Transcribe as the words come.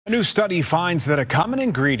A new study finds that a common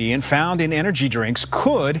ingredient found in energy drinks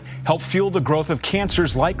could help fuel the growth of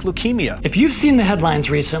cancers like leukemia. If you've seen the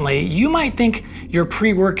headlines recently, you might think your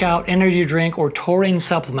pre-workout energy drink or taurine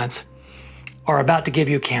supplements are about to give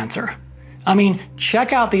you cancer. I mean,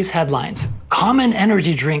 check out these headlines. Common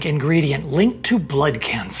energy drink ingredient linked to blood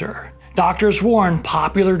cancer. Doctors warn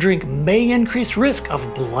popular drink may increase risk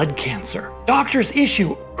of blood cancer. Doctors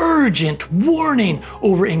issue urgent warning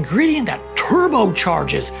over ingredient that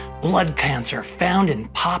turbocharges blood cancer found in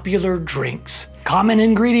popular drinks. Common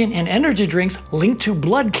ingredient in energy drinks linked to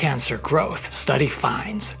blood cancer growth, study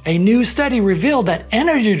finds. A new study revealed that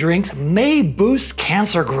energy drinks may boost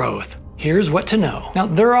cancer growth. Here's what to know. Now,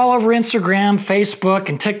 they're all over Instagram, Facebook,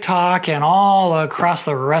 and TikTok, and all across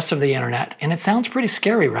the rest of the internet. And it sounds pretty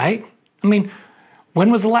scary, right? I mean,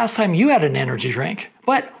 when was the last time you had an energy drink?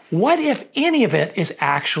 But what if any of it is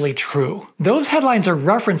actually true? Those headlines are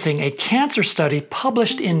referencing a cancer study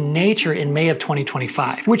published in Nature in May of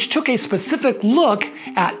 2025, which took a specific look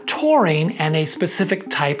at taurine and a specific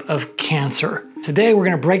type of cancer. Today, we're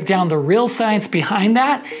going to break down the real science behind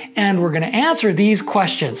that, and we're going to answer these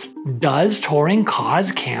questions. Does taurine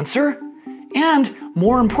cause cancer? And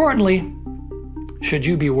more importantly, should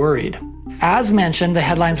you be worried? As mentioned, the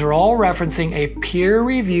headlines are all referencing a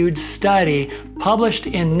peer-reviewed study published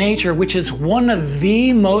in Nature, which is one of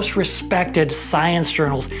the most respected science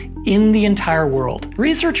journals in the entire world.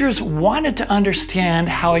 Researchers wanted to understand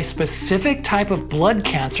how a specific type of blood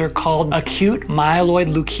cancer called acute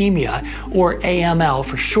myeloid leukemia, or AML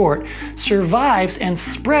for short, survives and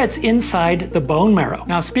spreads inside the bone marrow.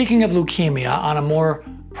 Now, speaking of leukemia, on a more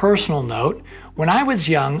personal note, when I was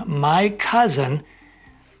young, my cousin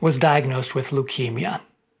was diagnosed with leukemia.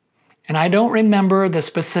 And I don't remember the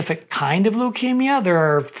specific kind of leukemia. There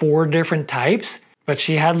are 4 different types, but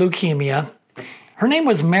she had leukemia. Her name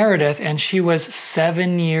was Meredith, and she was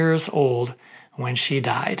 7 years old when she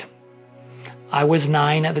died. I was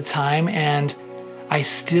 9 at the time, and I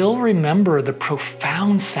still remember the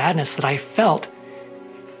profound sadness that I felt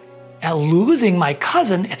at losing my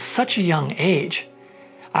cousin at such a young age.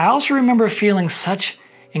 I also remember feeling such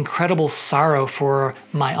incredible sorrow for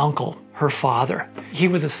my uncle, her father. He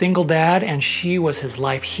was a single dad and she was his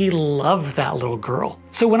life. He loved that little girl.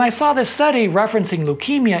 So when I saw this study referencing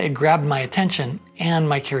leukemia, it grabbed my attention and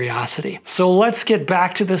my curiosity. So let's get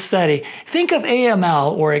back to the study. Think of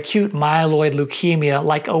AML, or acute myeloid leukemia,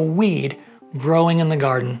 like a weed growing in the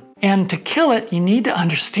garden. And to kill it, you need to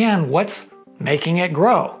understand what's making it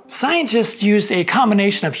grow. Scientists used a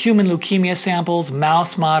combination of human leukemia samples,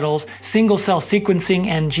 mouse models, single-cell sequencing,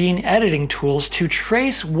 and gene editing tools to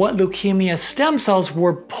trace what leukemia stem cells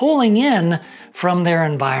were pulling in from their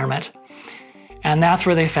environment. And that's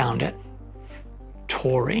where they found it: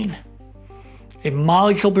 taurine. A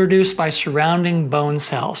molecule produced by surrounding bone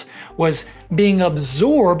cells was being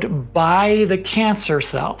absorbed by the cancer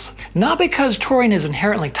cells. Not because taurine is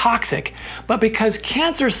inherently toxic, but because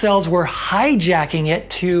cancer cells were hijacking it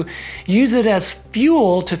to use it as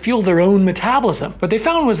fuel to fuel their own metabolism. What they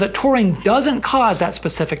found was that taurine doesn't cause that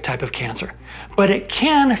specific type of cancer, but it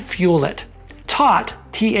can fuel it. TAUT,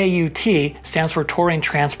 T-A-U-T, stands for taurine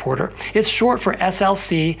transporter. It's short for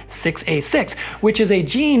SLC6A6, which is a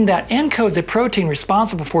gene that encodes a protein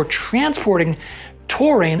responsible for transporting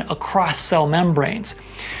taurine across cell membranes.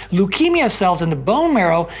 Leukemia cells in the bone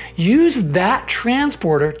marrow use that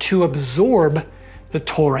transporter to absorb the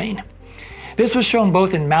taurine. This was shown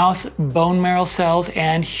both in mouse bone marrow cells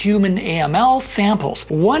and human AML samples.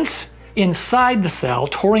 Once inside the cell,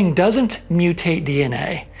 taurine doesn't mutate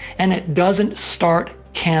DNA and it doesn't start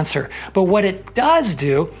cancer. But what it does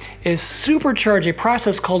do is supercharge a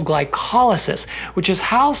process called glycolysis, which is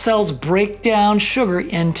how cells break down sugar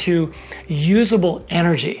into usable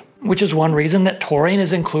energy, which is one reason that taurine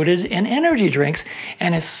is included in energy drinks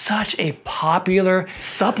and is such a popular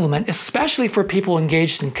supplement, especially for people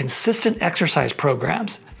engaged in consistent exercise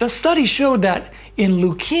programs. The study showed that in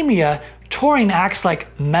leukemia, taurine acts like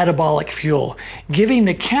metabolic fuel, giving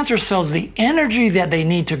the cancer cells the energy that they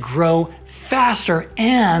need to grow faster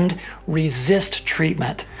and resist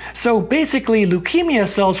treatment. So basically, leukemia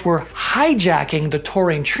cells were hijacking the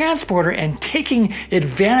taurine transporter and taking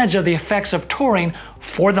advantage of the effects of taurine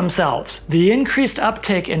for themselves. The increased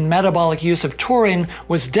uptake in metabolic use of taurine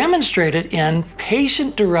was demonstrated in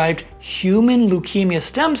patient-derived human leukemia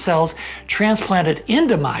stem cells transplanted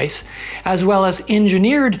into mice, as well as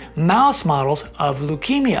engineered mouse models of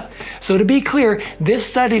leukemia. So to be clear, this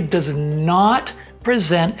study does not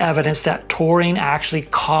present evidence that taurine actually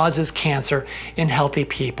causes cancer in healthy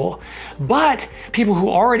people. But people who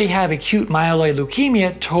already have acute myeloid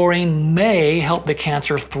leukemia, taurine may help the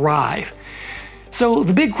cancer thrive. So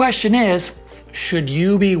the big question is, should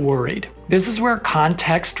you be worried? This is where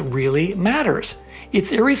context really matters.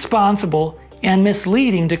 It's irresponsible and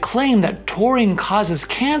misleading to claim that taurine causes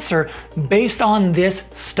cancer based on this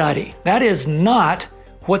study. That is not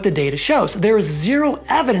what the data shows. There is zero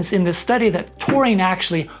evidence in this study that taurine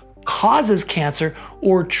actually causes cancer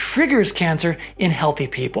or triggers cancer in healthy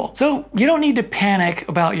people. So you don't need to panic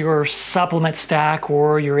about your supplement stack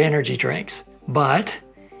or your energy drinks. But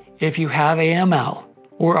if you have AML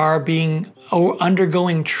or are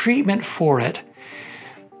undergoing treatment for it,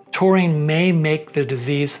 taurine may make the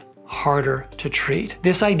disease harder to treat.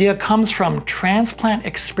 This idea comes from transplant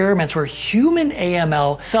experiments where human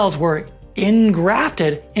AML cells were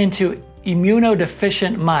engrafted into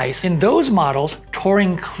immunodeficient mice. In those models,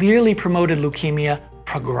 taurine clearly promoted leukemia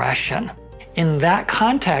progression. In that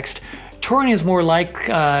context, taurine is more like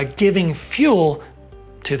giving fuel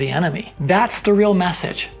to the enemy. That's the real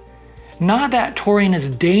message. Not that taurine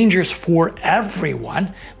is dangerous for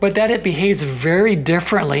everyone, but that it behaves very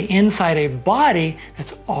differently inside a body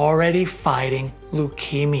that's already fighting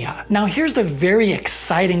leukemia. Now, here's the very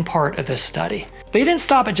exciting part of this study. They didn't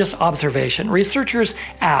stop at just observation. Researchers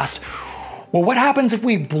asked, well, what happens if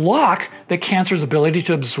we block the cancer's ability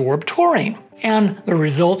to absorb taurine? And the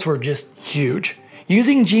results were just huge.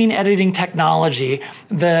 Using gene editing technology,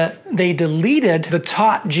 they deleted the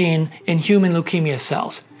TOT gene in human leukemia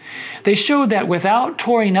cells. They showed that without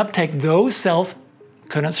taurine uptake, those cells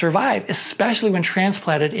couldn't survive, especially when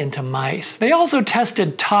transplanted into mice. They also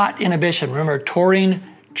tested TOT inhibition, remember taurine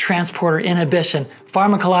transporter inhibition,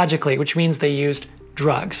 pharmacologically, which means they used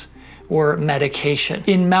drugs or medication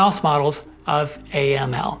in mouse models of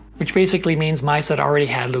AML, which basically means mice that already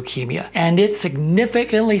had leukemia, and it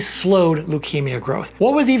significantly slowed leukemia growth.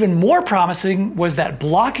 What was even more promising was that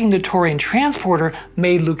blocking the taurine transporter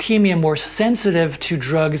made leukemia more sensitive to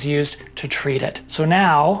drugs used to treat it. So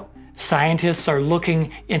now, scientists are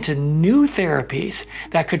looking into new therapies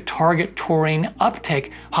that could target taurine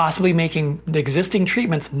uptake, possibly making the existing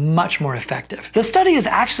treatments much more effective. The study is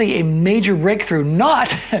actually a major breakthrough,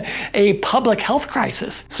 not a public health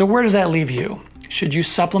crisis. So where does that leave you? Should you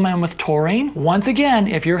supplement with taurine? Once again,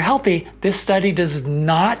 if you're healthy, this study does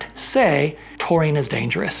not say taurine is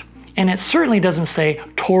dangerous. And it certainly doesn't say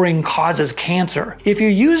taurine causes cancer. If you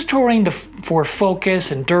use taurine for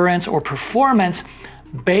focus, endurance, or performance,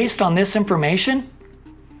 based on this information,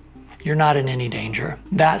 you're not in any danger.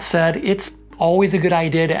 That said, it's always a good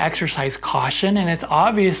idea to exercise caution, and it's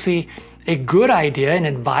obviously a good idea and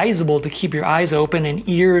advisable to keep your eyes open and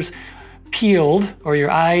ears peeled, or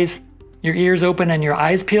your ears open and your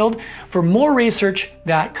eyes peeled for more research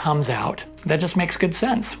that comes out. That just makes good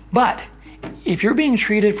sense. But if you're being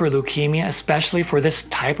treated for leukemia, especially for this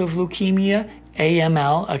type of leukemia,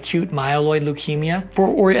 AML, acute myeloid leukemia,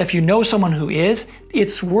 or if you know someone who is,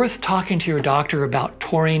 it's worth talking to your doctor about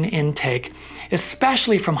taurine intake,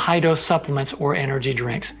 especially from high-dose supplements or energy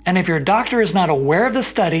drinks. And if your doctor is not aware of the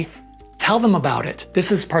study, tell them about it. This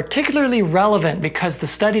is particularly relevant because the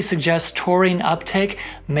study suggests taurine uptake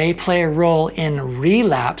may play a role in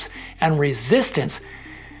relapse and resistance,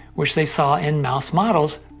 which they saw in mouse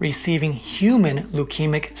models receiving human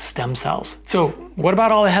leukemic stem cells. So what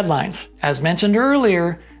about all the headlines? As mentioned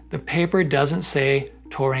earlier, the paper doesn't say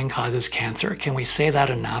taurine causes cancer. Can we say that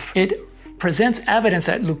enough? It presents evidence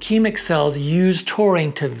that leukemic cells use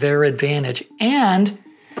taurine to their advantage, and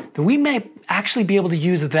that we may actually be able to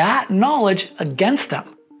use that knowledge against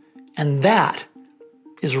them. And that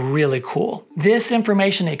is really cool. This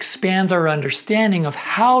information expands our understanding of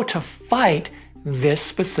how to fight this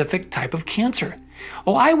specific type of cancer.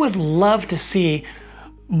 Oh, I would love to see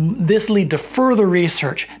this lead to further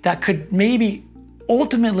research that could maybe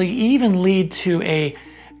ultimately even lead to a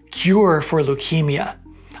cure for leukemia.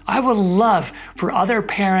 I would love for other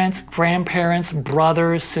parents, grandparents,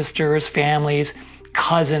 brothers, sisters, families,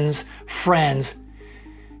 cousins, friends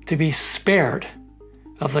to be spared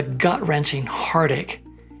of the gut-wrenching heartache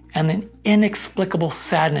and the inexplicable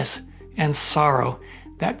sadness and sorrow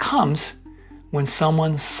that comes when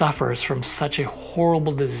someone suffers from such a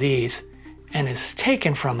horrible disease and is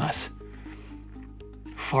taken from us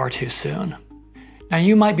far too soon. Now,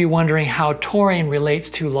 you might be wondering how taurine relates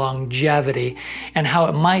to longevity and how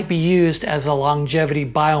it might be used as a longevity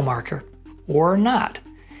biomarker or not.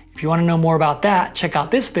 If you want to know more about that, check out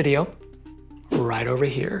this video right over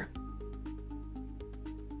here.